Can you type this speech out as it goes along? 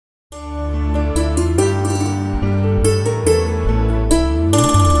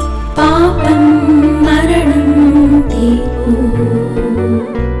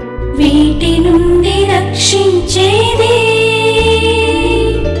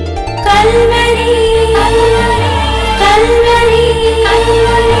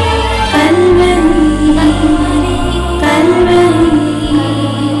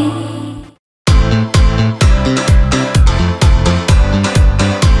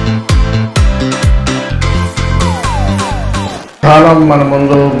కాలం మన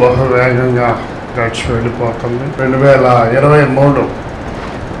ముందు బహువేగంగా గడిచి వెళ్ళిపోతుంది. 2023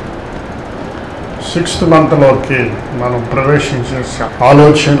 6th మంత్లోకి మనం ప్రవేశించేసాం.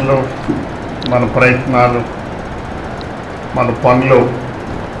 ఆలోచనలు, మన ప్రయత్నాలు, మన పనులు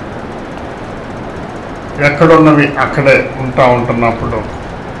ఎక్కడున్నవి అక్కడే ఉంటున్నప్పుడు,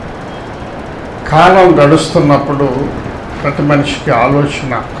 కాలం గడుస్తున్నప్పుడు ప్రతి మనిషికి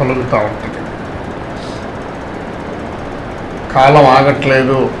ఆలోచన కలుగుతూ ఉంటుంది. కాలం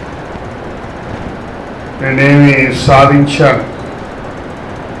ఆగట్లేదు, నేనేమి సాధించాను,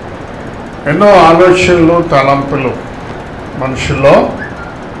 ఎన్నో ఆలోచనలు, తలంపులు మనుషుల్లో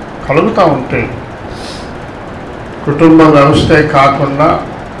కలుగుతూ ఉంటాయి. కుటుంబ వ్యవస్థే కాకుండా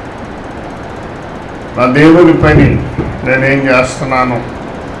నా దేవుని పని నేనేం చేస్తున్నాను,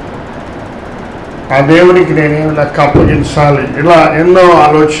 ఆ దేవునికి నేనేమి లెక్క అప్పగించాలి, ఇలా ఎన్నో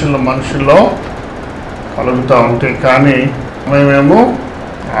ఆలోచనలు మనుషుల్లో కలుగుతూ ఉంటాయి. కానీ మేమేమో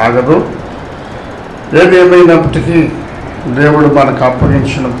ఆగదు. ఏది ఏమైనప్పటికీ దేవుడు మనకు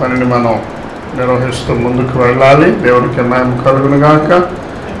అప్పగించిన పనిని మనం నిర్వహిస్తూ ముందుకు వెళ్ళాలి. దేవుడికి మేము కలుగునుగాక.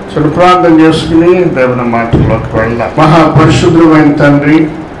 చిన్న ప్రార్థన చేసుకుని దేవుని మాటల్లోకి వెళ్దాం. మహాపరిశుద్ధమైన తండ్రి,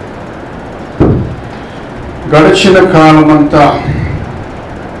 గడిచిన కాలమంతా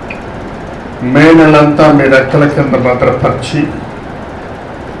మే నెలంతా మీ రెక్కల కింద భద్రపరిచి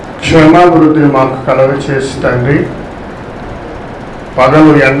క్షేమాభివృద్ధి మాకు కలుగ చేసి తండ్రి,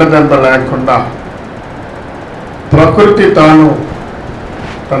 పగలు ఎండదెబ్బ లేకుండా ప్రకృతి తాను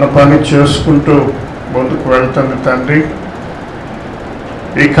తన పని చేసుకుంటూ ముందుకు వెళ్తుంది తండ్రి.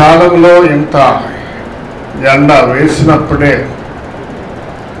 ఈ కాలంలో ఇంత ఎండ వేసినప్పుడే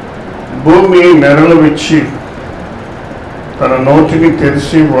భూమి నెరలు ఇచ్చి తన నోటిని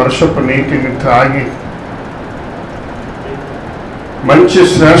తెరిచి వర్షపు నీటిని త్రాగి మంచి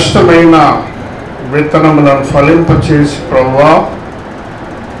శ్రేష్టమైన విత్తనములను ఫలింపచేసి ప్రభువా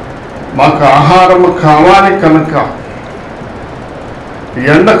మాకు ఆహారము కావాలి కనుక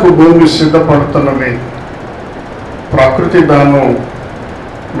ఎండకు భూమి సిద్ధపడుతున్నది. ప్రకృతి దాను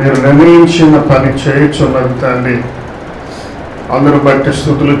మీరు నిర్ణయించిన పని చేయుచున్నది తండ్రి. అందరూ బట్టి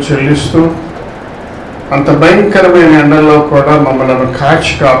స్తుతులు చెల్లిస్తూ అంత భయంకరమైన ఎండలో కూడా మమ్మల్ని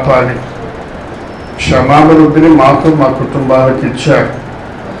కాచి కాపాడి క్షమాభివృద్ధిని మాకు మా కుటుంబాలకు ఇచ్చారు.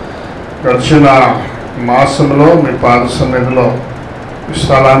 గడిచిన మాసంలో మీ పాద సన్నిధిలో ఈ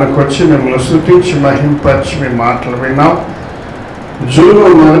స్థలానికి వచ్చి మిమ్మల్ని స్తుతించి మహింపరిచి మీ మాటలు విన్నాం. జూన్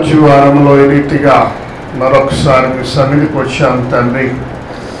మొదటి వారంలో ఈ రీతిగా మరొకసారి మీ సన్నిధికి వచ్చాం తండ్రి.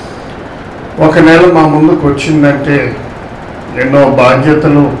 ఒక నెల మా ముందుకు వచ్చిందంటే ఎన్నో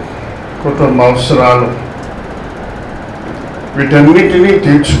బాధ్యతలు, కుటుంబ అవసరాలు, వీటన్నిటినీ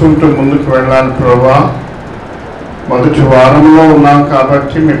తీర్చుకుంటూ ముందుకు వెళ్ళాలి ప్రభువా. మొదటి వారంలో ఉన్నాం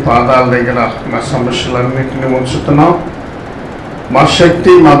కాబట్టి మీ పాదాల దగ్గర నా సమస్యలన్నింటినీ ఉంచుతున్నాం. మా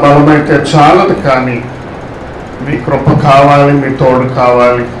శక్తి, మా బలమైతే చాలదు, కానీ మీ కృప కావాలి, మీ తోడు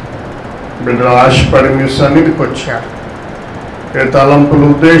కావాలి. బిడ్డలు ఆశపడి మీ సన్నిధికి వచ్చారు. ఏ తలంపులు,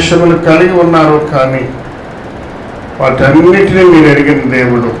 ఉద్దేశములు కలిగి ఉన్నారు, కానీ వాటన్నిటినీ మీరు ఎరిగిన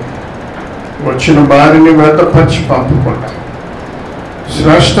దేవుడు. వచ్చిన వారిని వ్యతపరిచి పంపకుండా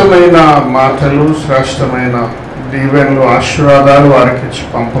శ్రేష్టమైన మాటలు, శ్రేష్టమైన దీవెనలు, ఆశీర్వాదాలు వారికి ఇచ్చి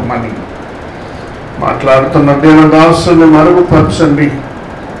పంపమని మాట్లాడుతున్న దేవదాసుని మరుగుపరచండి,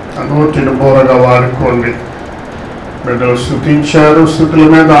 నోటిని బోరగా వాడుకోండి. బిడ్డలు స్తుతించారు, స్తుతుల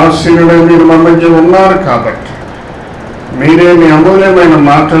మీద ఆశీనులై మీరు మన మధ్య ఉన్నారు కాబట్టి మీరే మీ అమూల్యమైన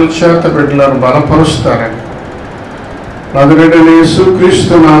మాటల చేత బిడ్డలను బలపరుస్తారని నజరేయుడైన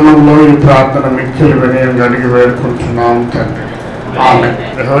యేసుక్రీస్తు నామములో ఈ ప్రార్థన మిక్కిలి వినయంగా అడిగి వేడుకుంటున్నాం తండ్రి. ఆమేన్.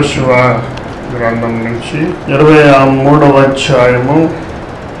 యెహోషువ గ్రంథం నుంచి 23వ అధ్యాయము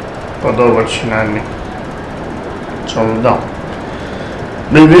 10వ వచనాన్ని చదువుదాం.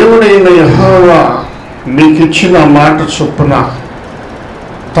 మీ దేవుడైన యెహోవా మీకిచ్చిన మాట చొప్పున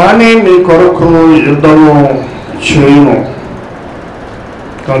తానే మీ కొరకు యుద్ధము చేయును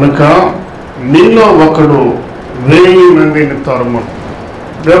కనుక మీలో ఒకడు 1000 మందిని తరుము.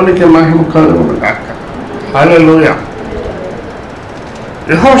 దేవునికి మహిమ కలుగును గాక. హల్లెలూయా.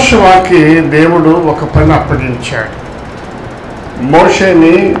 యెహోషువకి దేవుడు ఒక పని అప్పగించాడు.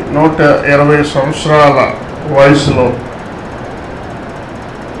 మోషేని 120 సంవత్సరాల వయసులో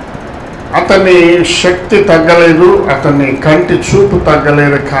అతని శక్తి తగ్గలేదు, అతని కంటి చూపు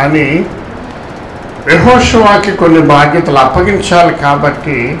తగ్గలేదు, కానీ యెహోషువకి కొన్ని బాధ్యతలు అప్పగించాలి.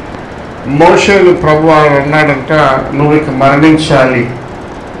 కాబట్టి మోషేను ప్రభువారు అన్నాడంట, నువ్వు ఇక మరణించాలి,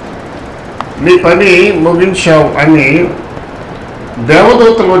 నీ పని ముగించావు అని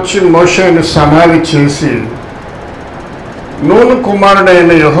దేవదూతలు వచ్చి మోషేను సమాధి చేసి నూను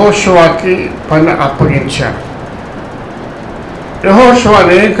కుమారుడైన యెహోషువకి పని అప్పగించారు. యెహోషువ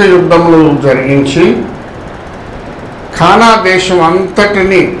అనేక యుద్ధములు జరిగించి కానా దేశం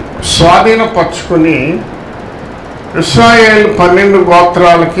అంతటిని స్వాధీనపరుచుకుని ఇశ్రాయేలు 12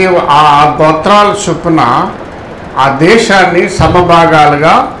 గోత్రాలకి ఆ గోత్రాల చొప్పున ఆ దేశాన్ని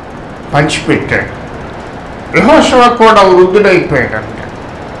సమభాగాలుగా పంచిపెట్టాడు. యెహోషువ కూడా వృద్ధుడైపోయాడంట.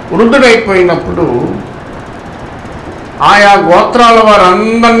 వృద్ధుడైపోయినప్పుడు ఆయా గోత్రాల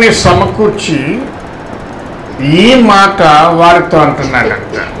వారందరినీ సమకూర్చి ఈ మాట వారితో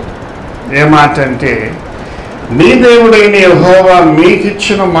అంటున్నాడంట. ఏ మాట అంటే, మీ దేవుడైన యెహోవా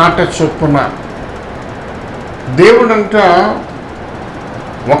మీకిచ్చిన మాట చొప్పున. దేవుడంట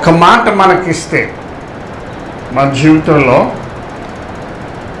ఒక మాట మనకిస్తే మన జీవితంలో,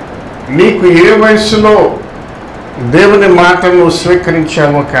 నీకు ఏ వయసులో దేవుని మాటను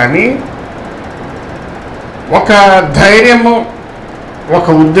స్వీకరించావో కానీ ఒక ధైర్యము, ఒక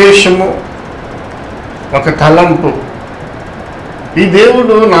ఉద్దేశము, ఒక తలంపు, ఈ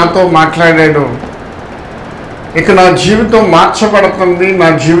దేవుడు నాతో మాట్లాడాడు, ఇక నా జీవితం మార్చబడుతుంది, నా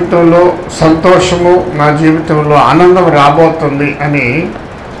జీవితంలో సంతోషము, నా జీవితంలో ఆనందం రాబోతుంది అని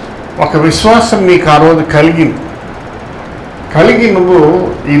ఒక విశ్వాసం నీకు ఆ రోజు కలిగి నువ్వు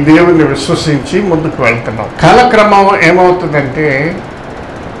ఈ దేవుని విశ్వసించి ముందుకు వెళ్తున్నావు. కాలక్రమం ఏమవుతుందంటే,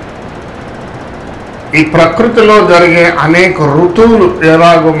 ఈ ప్రకృతిలో జరిగే అనేక ఋతువులు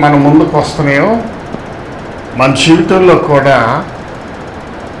ఎలాగో మన ముందుకు వస్తున్నాయో, మన జీవితంలో కూడా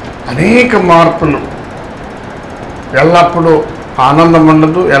అనేక మార్పులు. ఎల్లప్పుడూ ఆనందం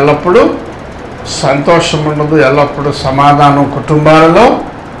ఉండదు, ఎల్లప్పుడూ సంతోషం ఉండదు, ఎల్లప్పుడూ సమాధానం కుటుంబాలలో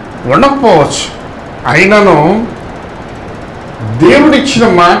ఉండకపోవచ్చు. అయినను దేవుడిచ్చిన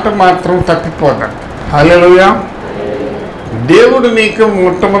మాట మాత్రం తప్పిపోదంట. హల్లెలూయా. దేవుడు నీకు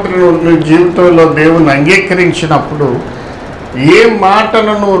మొట్టమొదటి నీ జీవితంలో దేవుని అంగీకరించినప్పుడు ఏ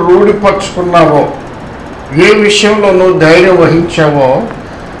మాటను నువ్వు రూఢిపరుచుకున్నావో, ఏ విషయంలో నువ్వు ధైర్యం వహించావో,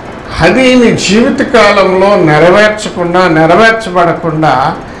 అది నీ జీవితకాలంలో నెరవేర్చబడకుండా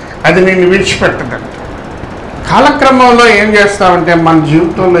అది నేను విడిచిపెట్టదంట. కాలక్రమంలో ఏం చేస్తామంటే, మన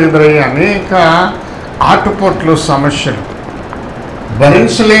జీవితంలో ఎదురయ్యే అనేక ఆటుపోట్లు, సమస్యలు,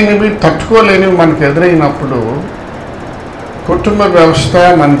 భరించలేనివి, తట్టుకోలేనివి మనకు ఎదురైనప్పుడు కుటుంబ వ్యవస్థ,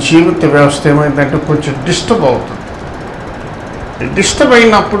 మన జీవిత వ్యవస్థ ఏమైందంటే కొంచెం డిస్టర్బ్ అవుతుంది. డిస్టర్బ్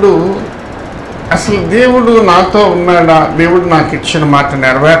అయినప్పుడు అసలు దేవుడు నాతో ఉన్నాడా, దేవుడు నాకు ఇచ్చిన మాట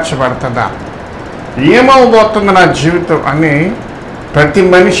నెరవేర్చబడుతుందా, ఏమవబోతుంది నా జీవితం అని ప్రతి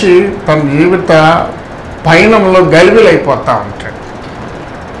మనిషి తన జీవిత పయనంలో గలిబిలైపోతూ ఉంటాడు.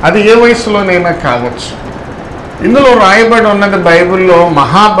 అది ఏ వయసులోనైనా కావచ్చు. ఇందులో రాయబడి ఉన్నది బైబిల్లో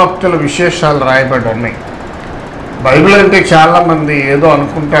మహాభక్తుల విశేషాలు రాయబడి ఉన్నాయి. బైబిల్ అంటే చాలామంది ఏదో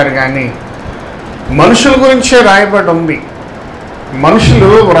అనుకుంటారు, కానీ మనుషుల గురించే రాయబడి ఉంది. మనుషులు,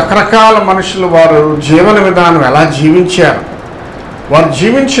 రకరకాల మనుషులు, వారు జీవన విధానం ఎలా జీవించారు, వారు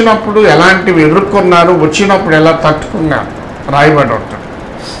జీవించినప్పుడు ఎలాంటివి ఎదుర్కొన్నారు, వచ్చినప్పుడు ఎలా తట్టుకున్నారు రాయబడి ఉంటుంది.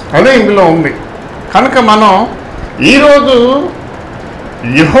 అదే ఇందులో ఉంది. కనుక మనం ఈరోజు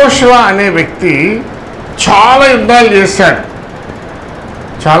యెహోషువ అనే వ్యక్తి చాలా యుద్ధాలు చేశాడు,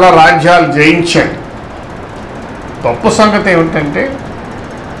 చాలా రాజ్యాలు జయించాడు. గొప్ప సంగతి ఏమిటంటే,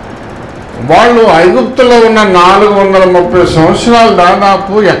 వాళ్ళు ఐగుప్తులో ఉన్న 430 సంవత్సరాలు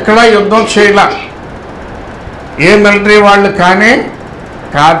దాదాపు ఎక్కడా యుద్ధం చేయలే. ఏ మిలిటరీ వాళ్ళు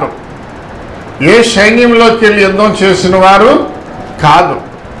కాదు, ఏ సైన్యంలోకి వెళ్ళి యుద్ధం చేసిన వారు కాదు.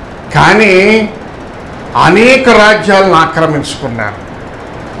 కానీ అనేక రాజ్యాలను ఆక్రమించుకున్నారు,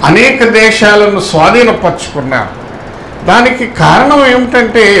 అనేక దేశాలను స్వాధీనపరుచుకున్నారు. దానికి కారణం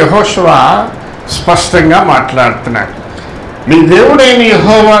ఏమిటంటే, యెహోషువ స్పష్టంగా మాట్లాడుతున్నాడు. మీ దేవుడైన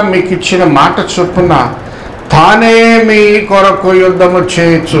యెహోవా మీకు ఇచ్చిన మాట చొప్పున తానే మీ కొరకు యుద్ధము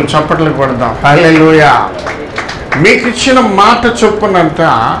చేయొచ్చు. చప్పట్లు కొడదాం. హల్లెలూయా. మీకు ఇచ్చిన మాట చొప్పునంట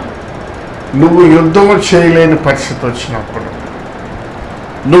నువ్వు యుద్ధము చేయలేని పరిస్థితి వచ్చినప్పుడు,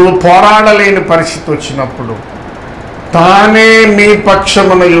 నువ్వు పోరాడలేని పరిస్థితి వచ్చినప్పుడు తానే నీ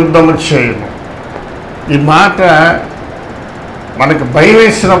పక్షమున యుద్ధము చేయను. ఈ మాట మనకు భయం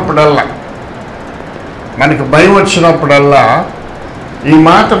వేసినప్పుడల్లా, మనకు భయం వచ్చినప్పుడల్లా ఈ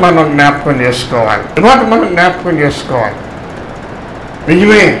మాట మనం జ్ఞాపకం చేసుకోవాలి. ఈ మాట మనం జ్ఞాపకం చేసుకోవాలి.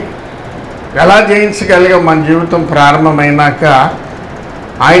 నిజమే, ఎలా జయించగలిగాం? మన జీవితం ప్రారంభమైనాక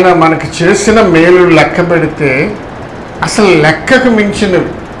ఆయన మనకు చేసిన మేలు లెక్క పెడితే అసలు లెక్కకు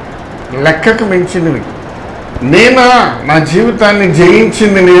మించినవి. నేనా, నా జీవితాన్ని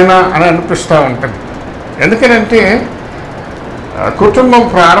జయించింది నేనా అని అనిపిస్తూ ఉంటుంది. ఎందుకనంటే కుటుంబం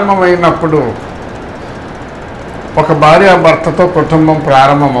ప్రారంభమైనప్పుడు ఒక భార్యాభర్తతో కుటుంబం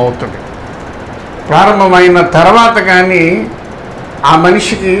ప్రారంభమవుతుంది. ప్రారంభమైన తర్వాత కానీ ఆ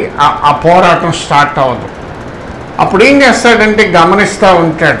మనిషికి ఆ పోరాటం స్టార్ట్ అవ్వదు. అప్పుడు ఏం చేస్తాడంటే గమనిస్తూ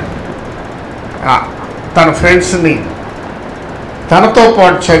ఉంటాడు తన ఫ్రెండ్స్ని, తనతో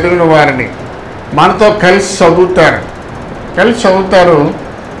పాటు చదివిన వారిని, మనతో కలిసి చదువుతారు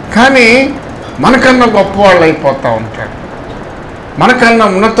కానీ మనకన్నా గొప్పవాళ్ళు అయిపోతూ ఉంటారు, మనకన్నా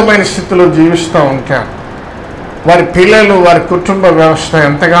ఉన్నతమైన స్థితిలో జీవిస్తూ ఉంటారు. వారి పిల్లలు, వారి కుటుంబ వ్యవస్థ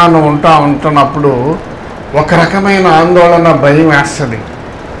ఎంతగానో ఉంటున్నప్పుడు ఒక రకమైన ఆందోళన, భయం వేస్తుంది.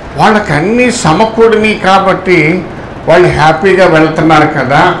 వాళ్ళకి అన్నీ సమకూడిని కాబట్టి వాళ్ళు హ్యాపీగా వెళ్తున్నారు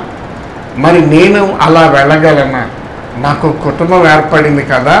కదా, మరి నేను అలా వెళ్ళగలనా, నాకు కుటుంబం ఏర్పడింది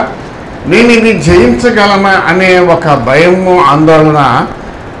కదా, నేను ఇది జయించగలనా అనే ఒక భయము, ఆందోళన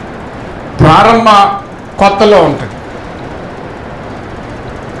ప్రారంభ కొత్తలో ఉంటుంది.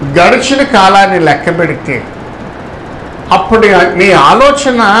 గడిచిన కాలాన్ని లెక్క పెడితే అప్పుడు నీ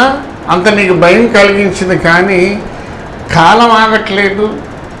ఆలోచన అంత నీకు భయం కలిగించింది, కానీ కాలం ఆగట్లేదు,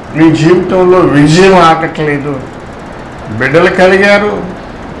 నీ జీవితంలో విజయం ఆగట్లేదు. బిడ్డలు కలిగారు,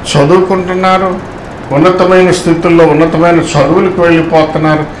 చదువుకుంటున్నారు, ఉన్నతమైన స్థితుల్లో ఉన్నతమైన చదువులకు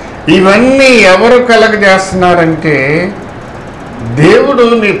వెళ్ళిపోతున్నారు. ఇవన్నీ ఎవరు కలగజేస్తున్నారంటే దేవుడు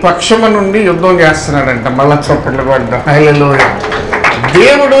నీ పక్షము నుండి యుద్ధం చేస్తున్నాడంట. మళ్ళా చప్పట్లు పడ్డా, హల్లెలూయా.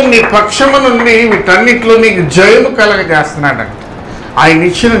 దేవుడు నీ పక్షము నుండి వీటన్నిటిలో నీకు జయము కలగజేస్తున్నాడంట. ఆయన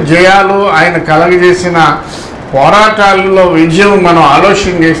ఇచ్చిన జయాలు, ఆయన కలగజేసిన పోరాటాలలో విజయం మనం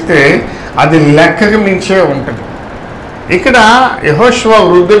ఆలోచన చేస్తే అది లెక్కకు మించే ఉంటుంది. ఇక్కడ యెహోషువ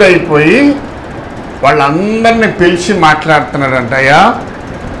వృద్ధుడైపోయి వాళ్ళందరినీ పిలిచి మాట్లాడుతున్నాడంట. అయ్యా,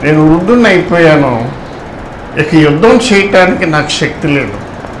 నేను వృద్ధుడిని అయిపోయాను, ఇక యుద్ధం చేయటానికి నాకు శక్తి లేదు,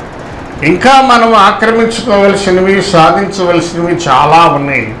 ఇంకా మనం ఆక్రమించుకోవలసినవి, సాధించవలసినవి చాలా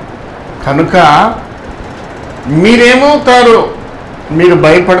ఉన్నాయి. కనుక మీరేమవుతారు, మీరు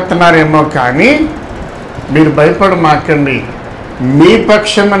భయపడుతున్నారేమో, కానీ మీరు భయపడమాకండి, మీ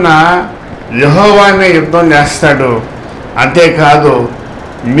పక్షమున యెహోవానే యుద్ధం చేస్తాడు. అంతేకాదు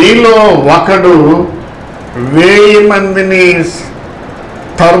మీలో ఒకడు 1000 మందిని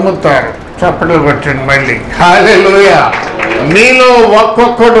తరుముతారు. చప్పట్లు కొట్టండి మళ్ళీ, హల్లెలూయా. మీలో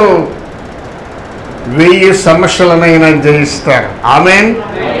ఒక్కొక్కడు 1000 సమస్యలనైనా జయిస్తారు. ఆమేన్,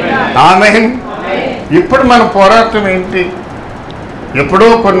 ఆమేన్. ఇప్పుడు మన పోరాటం ఏంటి? ఎప్పుడో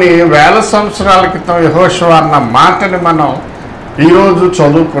కొన్ని వేల సంవత్సరాల క్రితం యెహోషువ అన్న మాటని మనం ఈరోజు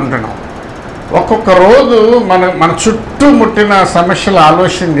చదువుకుంటున్నాం. ఒక్కొక్క రోజు మన చుట్టూ ముట్టిన సమస్యలు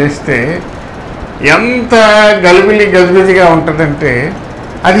ఆలోచన చేస్తే ఎంత గజిబిజిగా ఉంటుందంటే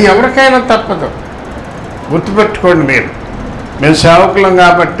అది ఎవరికైనా తప్పదు. గుర్తుపెట్టుకోండి, మేము సేవకులం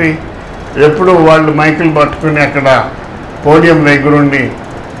కాబట్టి ఎప్పుడు వాళ్ళు మైకులు పట్టుకుని అక్కడ పోడియం దగ్గరుండి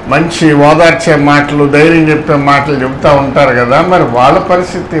మంచి ఓదార్చే మాటలు, ధైర్యం చెప్పే మాటలు చెబుతూ ఉంటారు కదా, మరి వాళ్ళ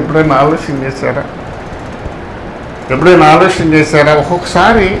పరిస్థితి ఎప్పుడైనా ఆలోచన చేశారా?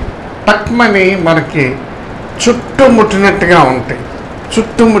 ఒక్కొక్కసారి టక్మని మనకి చుట్టుముట్టినట్టుగా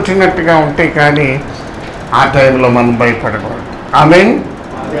ఉంటాయి, కానీ ఆ టైంలో మనం భయపడకూడదు. ఆమేన్.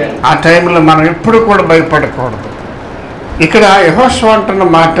 ఆ టైంలో మనం ఎప్పుడు కూడా భయపడకూడదు. ఇక్కడ యెహోషువ అంటున్న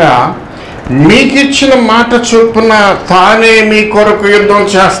మాట, మీకిచ్చిన మాట చొప్పున తానే మీ కొరకు యుద్ధం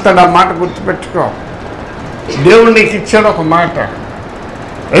చేస్తాడు. ఆ మాట గుర్తుపెట్టుకో. దేవుడు నీకు ఇచ్చాడు ఒక మాట,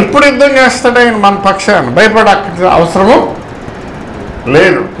 ఎప్పుడు యుద్ధం చేస్తాడు ఆయన మన పక్షాన. భయపడ అవసరము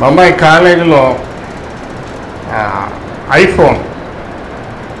లేదు. మా అమ్మాయి కాలేజీలో ఐఫోన్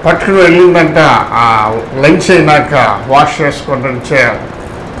పట్టుకుని వెళ్ళిందంట. లంచ్ అయినాక వాష్ చేసుకుంటే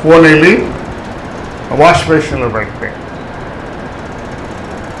ఫోన్ వెళ్ళి వాష్ బేసిన్లో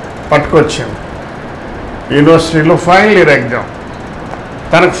పట్టుకొచ్చాను. యూనివర్సిటీలో ఫైనల్ ఇయర్ ఎగ్జామ్,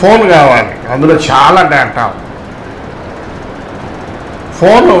 తనకు ఫోన్ కావాలి, అందులో చాలా డేటా.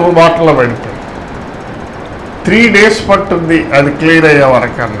 ఫోను బాటిల్లో పెడితే 3 days పట్టుద్ది అది క్లియర్ అయ్యే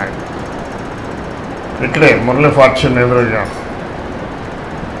వరకు అన్నాడు. ఇక్కడే మురళీ ఫార్చ్యూన్ ఎదురుగా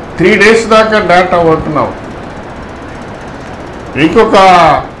 3 days దాకా డేటా అవుతున్నావు. ఇంకొక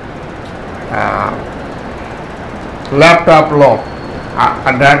ల్యాప్టాప్లో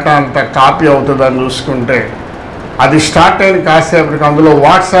ఆ డేటా అంతా కాపీ అవుతుందని చూసుకుంటే అది స్టార్ట్ అయిన కాసేపటికి అందులో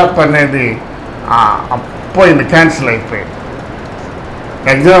వాట్సాప్ అనేది పోయింది, క్యాన్సిల్ అయిపోయింది.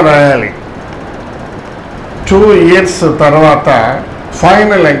 ఎగ్జామ్ రాయాలి. 2 years తర్వాత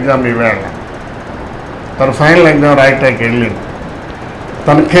ఫైనల్ ఎగ్జామ్ ఈవేళ. తను ఫైనల్ ఎగ్జామ్ రాయటానికి వెళ్ళింది.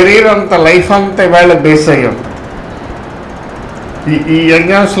 తన కెరీర్ అంతా, లైఫ్ అంతా ఈవేళ బేస్ అయ్యి ఉంది. ఈ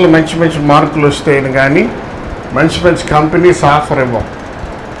ఎగ్జామ్స్లో మంచి మార్కులు వస్తాయని కానీ మంచి కంపెనీస్ ఆఫర్ ఇవ్వం.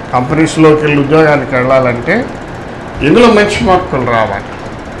 కంపెనీస్లోకి వెళ్ళి ఉద్యోగానికి వెళ్ళాలంటే ఇందులో మంచి మార్కులు రావాలి.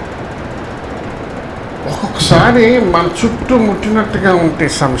 ఒక్కొక్కసారి మన చుట్టూ ముట్టినట్టుగా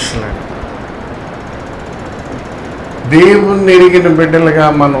ఉంటాయి సమస్యలు. దేవుణ్ణి ఎరిగిన బిడ్డలుగా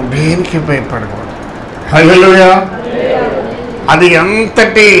మనం దేనికి భయపడకూడదు. హల్లెలూయా. అది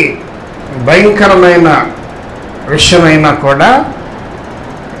ఎంతటి భయంకరమైన విషయమైనా కూడా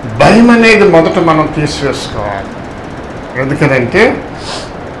భయం అనేది మొదట మనం తీసివేసుకోవాలి. ఎందుకనంటే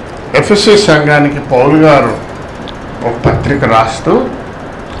ఎఫెసీ సంఘానికి పౌలు గారు ఒక పత్రిక రాస్తూ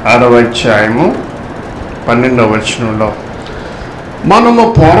 6వ అధ్యాయము 12వ వచనంలో, మనము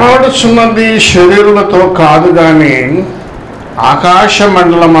పోరాడుచున్నది శరీరులతో కాదు కానీ ఆకాశ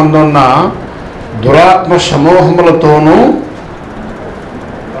మండలమందున్న దురాత్మ సమూహములతోనూ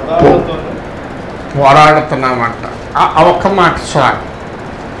పోరాడుతున్నామంట. ఒక్క మాట చాలు.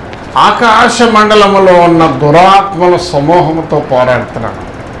 ఆకాశ మండలములో ఉన్న దురాత్మల సమూహంతో పోరాడుతున్నాను.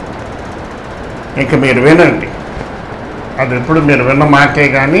 ఇంక మీరు వినండి, అది ఎప్పుడు మీరు విన్న మాటే.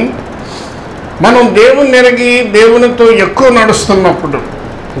 కానీ మనం దేవుని ఎరిగి దేవునితో ఎక్కువ నడుస్తున్నప్పుడు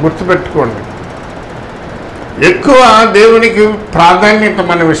గుర్తుపెట్టుకోండి, ఎక్కువ దేవునికి ప్రాధాన్యత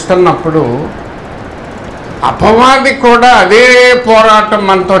మనం ఇస్తున్నప్పుడు అపవాది కూడా అదే పోరాటం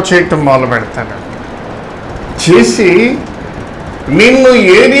మనతో చేయటం మొదలు పెడతాడు. చేసి నిన్ను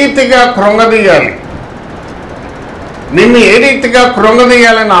ఏ రీతిగా కృంగదీయాలి, నిన్ను ఏ రీతిగా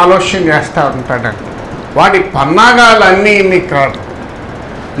కృంగదీయాలని ఆలోచన చేస్తూ ఉంటాడండి. వాడి పన్నాగాలన్నీ నీకు కాదు,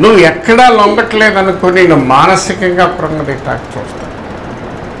 నువ్వు ఎక్కడా లొంగట్లేదనుకుని నువ్వు మానసికంగా కృంగదీయటానికి చూస్తావు.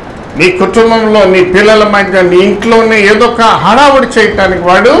 నీ కుటుంబంలో నీ పిల్లల మధ్య నీ ఇంట్లోనే ఏదో ఒక హడావుడి చేయటానికి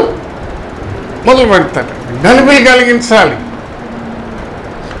వాడు మొదలు పెడతాడు. గలిబిలి కలిగించాలి.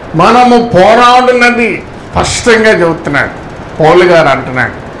 మనము పోరాడున్నది స్పష్టంగా చెబుతున్నాడు పౌలు గారు.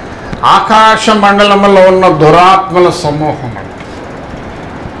 అంటున్నాడు ఆకాశ మండలంలో ఉన్న దురాత్మల సమూహం అంట.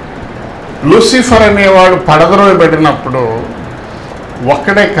 లూసిఫర్ అనేవాడు పడద్రోయబడినప్పుడు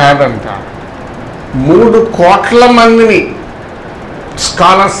ఒక్కడే కాదంట, 3 కోట్ల మందిని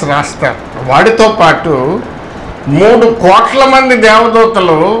స్కాలర్స్ రాస్తారు. వాడితో పాటు 3 కోట్ల మంది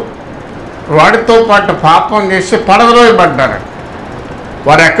దేవదూతలు వాడితో పాటు పాపం చేసి పడద్రోయబడ్డారు.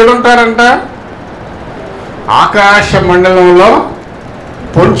 వారు ఎక్కడుంటారంట? ఆకాశ మండలంలో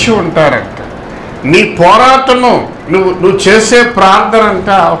పొంచి ఉంటారంట. నీ పోరాటము, నువ్వు చేసే ప్రార్థన అంట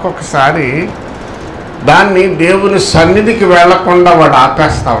ఒక్కొక్కసారి దాన్ని దేవుని సన్నిధికి వెళ్లకుండా వాడు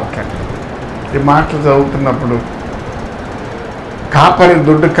ఆపేస్తూ ఉంటాడు. ఈ మాటలు చదువుతున్నప్పుడు కాపరి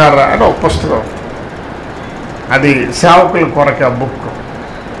దుడ్డుకర్ర అని ఒక పుస్తకం, అది సేవకుల కొరకు ఆ బుక్.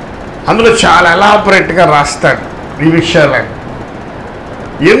 అందులో చాలా ఎలాబరేట్గా రాస్తాడు ఈ విషయాలని.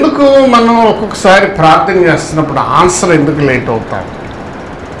 ఎందుకు మనం ఒక్కొక్కసారి ప్రార్థన చేస్తున్నప్పుడు ఆన్సర్ ఎందుకు లేట్ అవుతాం,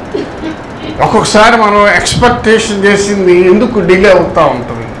 ఒక్కొక్కసారి మనం ఎక్స్పెక్టేషన్ చేసింది ఎందుకు డిలే అవుతూ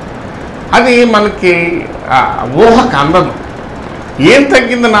ఉంటుంది, అది మనకి ఊహకు అందదు. ఏం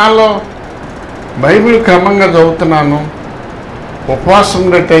తగ్గింది నాలో? బైబిల్ క్రమంగా చదువుతున్నాను, ఉపవాసం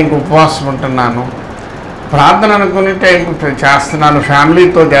ఉండే టైంకి ఉపవాసం ఉంటున్నాను, ప్రార్థన అనుకునే టైంకి చేస్తున్నాను,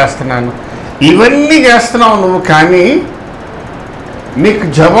 ఫ్యామిలీతో చేస్తున్నాను, ఇవన్నీ చేస్తున్నావు నువ్వు. కానీ నీకు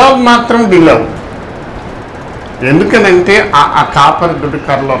జవాబు మాత్రం డిలే అవుతుంది. ఎందుకనంటే ఆ కాపరి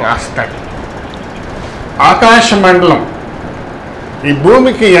దుడ్డుకర్రలో రాస్తాడు ఆకాశ మండలం, ఈ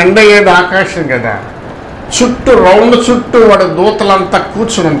భూమికి ఎండ అయ్యేది ఆకాశం కదా, చుట్టూ రౌండ్ చుట్టూ వాడి దూతలంతా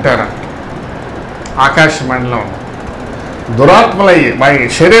కూర్చుని ఉంటారు ఆకాశ మండలం. దురాత్మలయ్యి, వాడి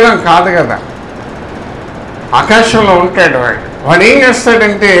శరీరం కాదు కదా, ఆకాశంలో ఉంటాడు వాడు. వాడు ఏం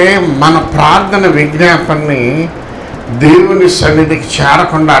చేస్తాడంటే మన ప్రార్థన విజ్ఞాపనని దేవుని సన్నిధికి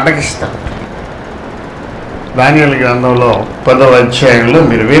చేరకుండా అడ్డగిస్తాడు. దానియేలు గ్రంథంలో 10వ అధ్యాయంలో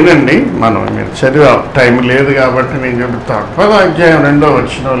మీరు వినండి, మీరు చదివే టైం లేదు కాబట్టి నేను చెబుతాను. 10వ అధ్యాయం 2వ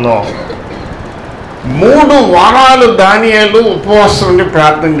వచనంలో 3 వారాలు దానియేలు ఉపవాసం ఉండి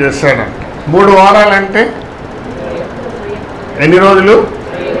ప్రార్థన చేశాడంట. 3 వారాలంటే ఎన్ని రోజులు?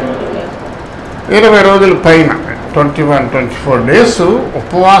 20 రోజుల పైన, 21-24 డేస్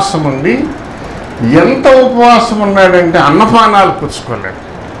ఉపవాసం ఉండి, ఎంత ఉపవాసం ఉన్నాడంటే అన్నపానాలు పుచ్చుకోలేడు.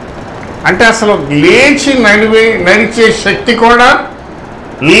 అంటే అసలు లేచి నడిచే శక్తి కూడా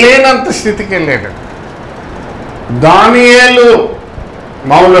లేనంత స్థితికి వెళ్ళాడు. దానియేలు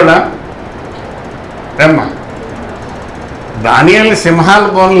మౌలుడా ఏమ్మా? దానియేలు సింహాల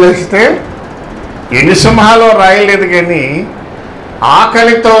బోన్లు వేస్తే ఎన్ని సింహాలు రాయలేదు, కానీ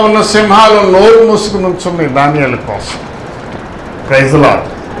ఆకలితో ఉన్న సింహాలు నోరు మూసుకుని ఉంచున్నాయి దానియేలు కోసం. ప్రైజ్ లార్డ్,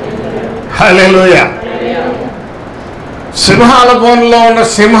 హల్లెలూయా. సింహాల బోన్లో ఉన్న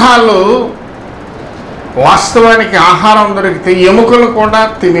సింహాలు వాస్తవానికి ఆహారం దొరికితే ఎముకలు కూడా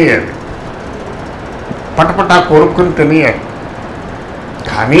తినేయాలి, పటపటా కొరుక్కుని తినేయాలి.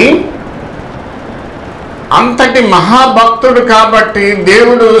 కానీ అంతటి మహాభక్తుడు కాబట్టి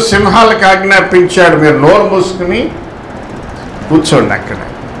దేవుడు సింహాలకు ఆజ్ఞాపించాడు, మీరు నోరు మూసుకుని కూర్చోండి అక్కడ.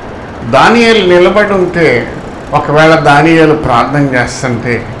 దానియేలు నిలబడి ఉంటే, ఒకవేళ దానియేలు ప్రార్థన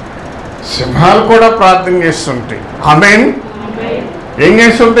చేస్తుంటే సింహాలు కూడా ప్రార్థన చేస్తుంటాయి. ఆమేన్. ఏం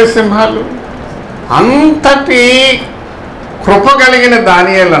చేస్తుంటాయి సింహాలు? అంతటి కృప కలిగిన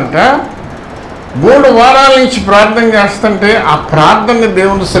దానియేలంట 3 వారాల నుంచి ప్రార్థన చేస్తుంటే ఆ ప్రార్థన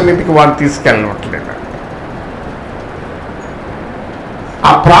దేవుని సన్నిధికి వాడు తీసుకెళ్ళవట్లేదు.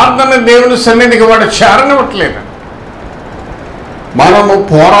 ఆ ప్రార్థన దేవుని సన్నిధికి వాడు చేరనివ్వట్లేదు. మనము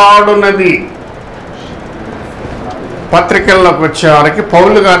పోరాడున్నది పత్రికల్లోకి వచ్చేవారికి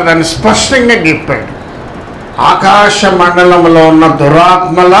పౌలు గారు దాన్ని స్పష్టంగా చెప్పాడు. ఆకాశ మండలంలో ఉన్న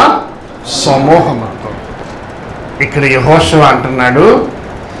దురాత్మల సమూహంతో. ఇక్కడ యెహోషువ అంటున్నాడు,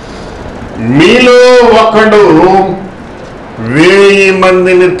 మీలో ఒకడు 1000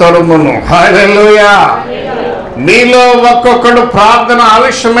 మందిని తరుమును. హల్లెలూయా. మీలో ఒక్కొక్కడు ప్రార్థన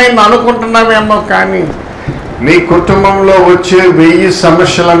ఆలస్యమైంది అనుకుంటున్నావేమో, కానీ నీ కుటుంబంలో వచ్చే 1000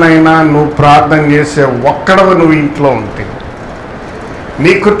 సమస్యలనైనా నువ్వు ప్రార్థన చేసే ఒక్కడవు నువ్వు ఇంట్లో ఉంటే,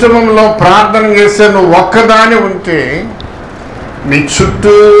 నీ కుటుంబంలో ప్రార్థన చేసే నువ్వు ఒక్కదాని ఉంటే, నీ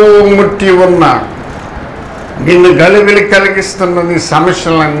చుట్టూ ముట్టి ఉన్న నిన్ను గలిబిలి కలిగిస్తున్న నీ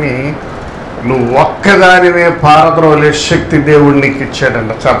సమస్యలన్నీ నువ్వు ఒక్కదానివే పారద్రోలే శక్తి దేవుడు నీకు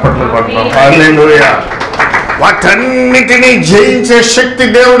ఇచ్చాడంట. చప్పట్లు కొడతాం. హల్లెలూయా. వాటన్నిటినీ జయించే శక్తి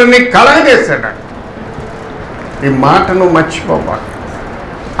దేవుడు నీకు కలగజేశాడంట. ఈ మాటను మర్చిపోబాక.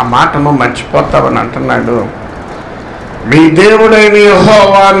 ఆ మాటను మర్చిపోతావని అంటున్నాడు. మీ దేవుడైన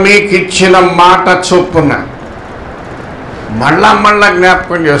యెహోవా మీకు ఇచ్చిన మాట చొప్పున మళ్ళా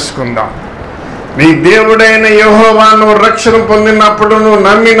జ్ఞాపకం చేసుకుందాం. నీ దేవుడైన యెహోవా నువ్వు రక్షణ పొందినప్పుడు, నువ్వు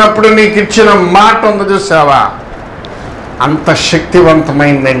నమ్మినప్పుడు నీకు ఇచ్చిన మాట ఉంది చూసావా, అంత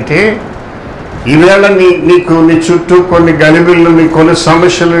శక్తివంతమైందంటే ఈవేళ నీకు నీ చుట్టూ కొన్ని గలిబిళ్ళు, నీ కొన్ని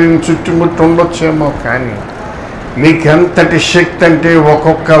సమస్యలు నీ చుట్టుముట్టు ఉండొచ్చేమో, కానీ నీకెంతటి శక్తి అంటే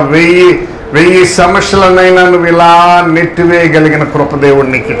ఒక్కొక్క 1000 సమస్యలనైనా నువ్వు ఇలా నెట్టివేయగలిగిన కృపదేవుడు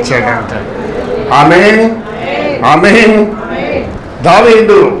నీకు ఇచ్చాడంట. ఆమేన్. ఆమేన్.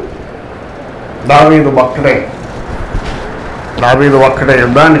 దావీదు ఒక్కడే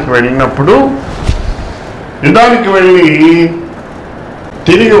యుద్ధానికి వెళ్ళినప్పుడు, యుద్ధానికి వెళ్ళి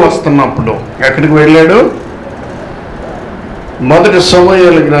తిరిగి వస్తున్నప్పుడు ఎక్కడికి వెళ్ళాడు? 1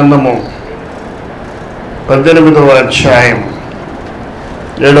 సమూయేలు గ్రంథము 18వ అధ్యాయం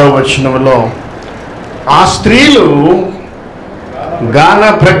 7వ వచనంలో, ఆ స్త్రీలు గాన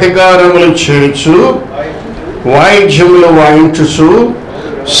ప్రతిగారములు చేయుచు వాయిద్యములు వాయించుచు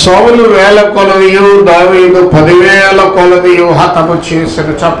సౌలు 1000 కొలదియు దావీదు 10,000 కొలదియు హతము చేసిన.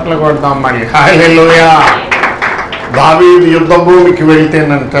 చప్పట్లు కొడదాం మళ్ళీ. హల్లెలూయా. దావీదు యుద్ధ భూమికి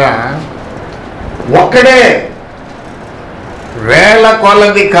వెళ్తేనంట ఒక్కడే 1000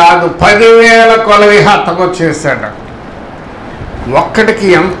 కొలది కాదు 10,000 కొలది హతము చేశాడు. ఒక్కడికి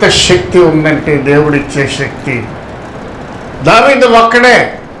ఎంత శక్తి ఉందంటే దేవుడిచ్చే శక్తి. దావీదు ఒక్కడే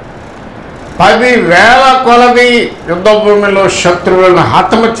 10,000 కొలది యుద్ధ భూమిలో శత్రువులను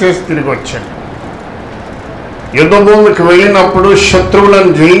హతము చేసి తిరిగి వచ్చాడు. యుద్ధ భూమికి వెళ్ళినప్పుడు,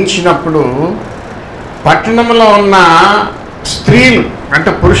 శత్రువులను జయించినప్పుడు, పట్టణంలో ఉన్న స్త్రీలు అంటే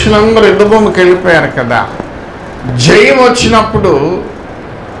పురుషులందరూ యుద్ధ భూమికి వెళ్ళిపోయారు కదా. జయం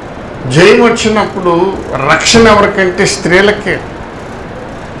వచ్చినప్పుడు రక్షణ ఎవరికంటే స్త్రీలకే.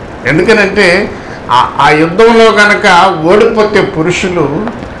 ఎందుకనంటే ఆ యుద్ధంలో కనుక ఓడిపోతే పురుషులు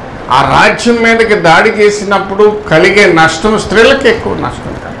ఆ రాజ్యం మీదకి దాడి చేసినప్పుడు కలిగే నష్టం స్త్రీలకి ఎక్కువ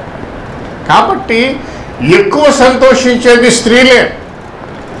నష్టం కాదు. కాబట్టి ఎక్కువ సంతోషించేది స్త్రీలే.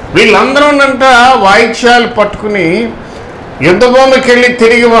 వీళ్ళందరూనంట వాయిద్యాలు పట్టుకుని యుద్ధభూమికి వెళ్ళి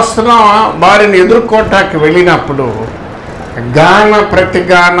తిరిగి వస్తున్నాం వారిని ఎదుర్కోటానికి వెళ్ళినప్పుడు గాన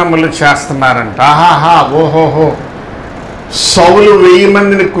ప్రతిగానములు చేస్తున్నారంట. ఆహాహా, ఓహోహో. సౌలు 1000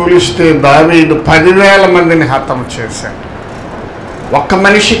 మందిని కూలిస్తే దావీదు 10,000 మందిని హతం చేశాడు. ఒక్క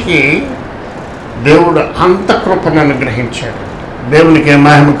మనిషికి దేవుడు అంత కృపను అనుగ్రహించాడు. దేవునికి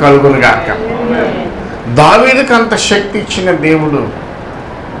మహిమ కలుగును గాక. దావీదుకి అంత శక్తి ఇచ్చిన దేవుడు,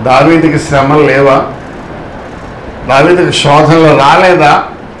 దావీదుకి శ్రమలు లేవా? దావీదుకి శోధనలు రాలేదా?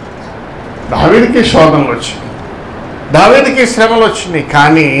 దావీదుకి శోధనలు వచ్చినాయి, దావీదుకి శ్రమలు వచ్చినాయి.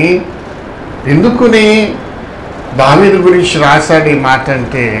 కానీ ఎందుకుని దావీదు గురించి రాశాడు ఈ మాట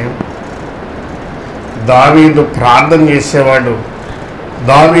అంటే, దావీదు ప్రార్థన చేసేవాడు,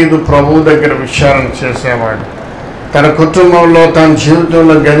 దావీదు ప్రభువు దగ్గర విచారణ చేసేవాడు. తన కుటుంబంలో, తన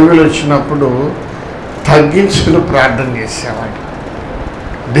జీవితంలో గలిబిలు వచ్చినప్పుడు తగ్గించుకుని ప్రార్థన చేసేవాడు.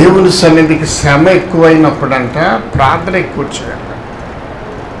 దేవుని సన్నిధికి శ్రమ ఎక్కువైనప్పుడంట ప్రార్థన ఎక్కువ చేయాలి,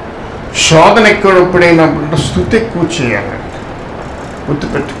 శోధన ఎక్కువైనప్పుడు స్తుతి ఎక్కువ చేయాలంట.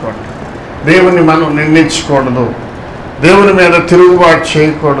 గుర్తుపెట్టుకోండి, దేవుని మనం నిందించకూడదు, దేవుని మీద తిరుగుబాటు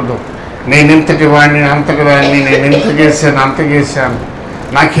చేయకూడదు. నేను ఇంతటి వాడిని, అంతటి వాడిని, నేను ఇంత చేశాను, అంత చేశాను.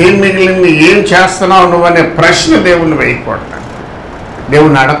 నాకేం మిగిలింది, ఏం చేస్తున్నావు నువ్వు అనే ప్రశ్న దేవుణ్ణి వేయకూడదు,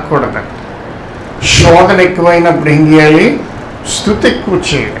 దేవుణ్ణి అడగకూడదు. శోధన ఎక్కువైనప్పుడు ఏం చేయాలి? స్తుతి ఎక్కువ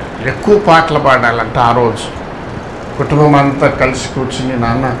చేయాలి, ఎక్కువ పాటలు పాడాలంటే. ఆ రోజు కుటుంబం అంతా కలిసి కూర్చుని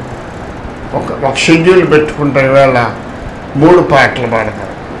నాన్న ఒక షెడ్యూల్ పెట్టుకుంటే ఈవేళ 3 పాటలు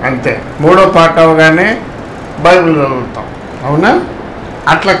పాడతారు అంతే. 3వ పాట అవగానే బైబిల్ చదువుతాం, అవునా?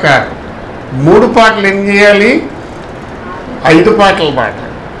 అట్లా కాదు, 3 పాటలు ఏం చేయాలి? 5 పాటలు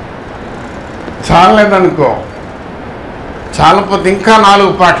పాడాలి. చాలేదనుకో, చాలపోతే ఇంకా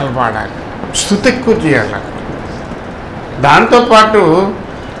 4 పాటలు పాడాలి, స్తుతి ఎక్కువ చేయాలి. దాంతోపాటు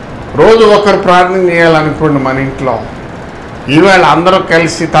రోజు ఒకరు ప్రార్థన చేయాలనుకోండి మన ఇంట్లో, ఈవేళ అందరూ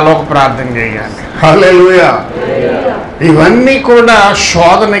కలిసి తల ఒక ప్రార్థన చేయాలి. హల్లెలూయా. ఇవన్నీ కూడా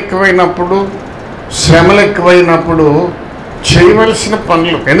శోధన ఎక్కువైనప్పుడు, శ్రమలు ఎక్కువైనప్పుడు చేయవలసిన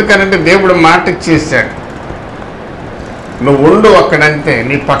పనులు. ఎందుకనంటే దేవుడు మాట ఇచ్చేసాడు, నువ్వు ఉండు అక్కడంతే,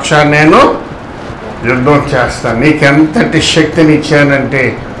 నీ పక్షాన్ని నేను యుద్ధం చేస్తాను. నీకెంతటి శక్తిని ఇచ్చానంటే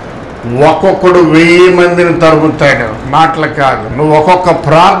ఒక్కొక్కడు 1000 మందిని తరుముతాడు, మాటలు కాదు. నువ్వు ఒక్కొక్క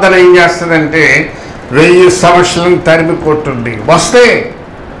ప్రార్థన ఏం చేస్తుందంటే 1000 సమస్యలను తరిమి కొట్టుంది. వస్తే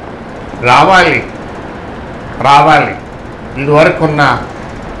రావాలి. ఇదివరకు ఉన్న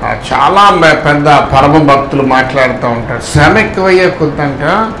చాలా పెద్ద పరమ భక్తులు మాట్లాడుతూ ఉంటారు, శ్రమ ఎక్కువయ్యే కొద్దంట,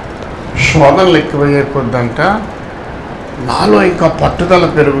 శోధనలు ఎక్కువయ్యే కొద్దంట నాలో ఇంకా పట్టుదల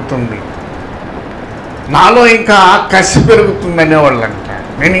పెరుగుతుంది, నాలో ఇంకా కసి పెరుగుతుంది అనేవాళ్ళంట.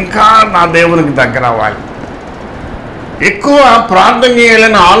 నేను ఇంకా నా దేవునికి దగ్గర అవ్వాలి, ఎక్కువ ప్రార్థన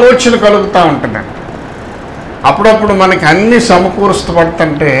చేయాలని ఆలోచన కలుగుతూ ఉంటుందండి. అప్పుడప్పుడు మనకి అన్నీ సమకూరుస్తూ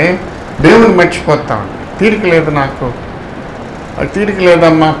పడుతుంటే దేవుని మర్చిపోతాం. తీరిక లేదు, నాకు తీరిక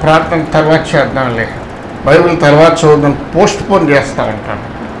లేదమ్మా, ప్రార్థన తర్వాత చేద్దాంలే, బైబిల్ తర్వాత చదువుదాం, పోస్ట్ పోన్ చేస్తూ ఉంటాను.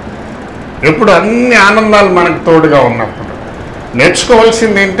 ఎప్పుడు అన్ని ఆనందాలు మనకు తోడుగా ఉన్నప్పుడు.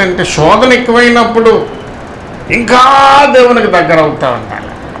 నేర్చుకోవాల్సింది ఏంటంటే శోధన ఎక్కువైనప్పుడు ఇంకా దేవునికి దగ్గర అవుతూ ఉండాలి.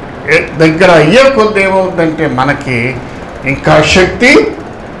 దగ్గర అయ్యే కొద్ది ఏమవుతుందంటే మనకి ఇంకా శక్తి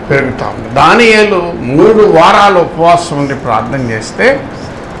పెరుగుతూ ఉంది. దానియేలు 3 వారాలు ఉపవాసం ఉండి ప్రార్థన చేస్తే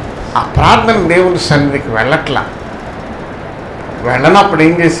ఆ ప్రార్థన దేవుని సన్నిధికి వెళ్ళనప్పుడు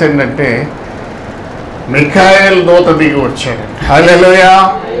ఏం చేశాడంటే మిఖాయేలు దూత దిగి వచ్చాడండి. హల్లెలూయా.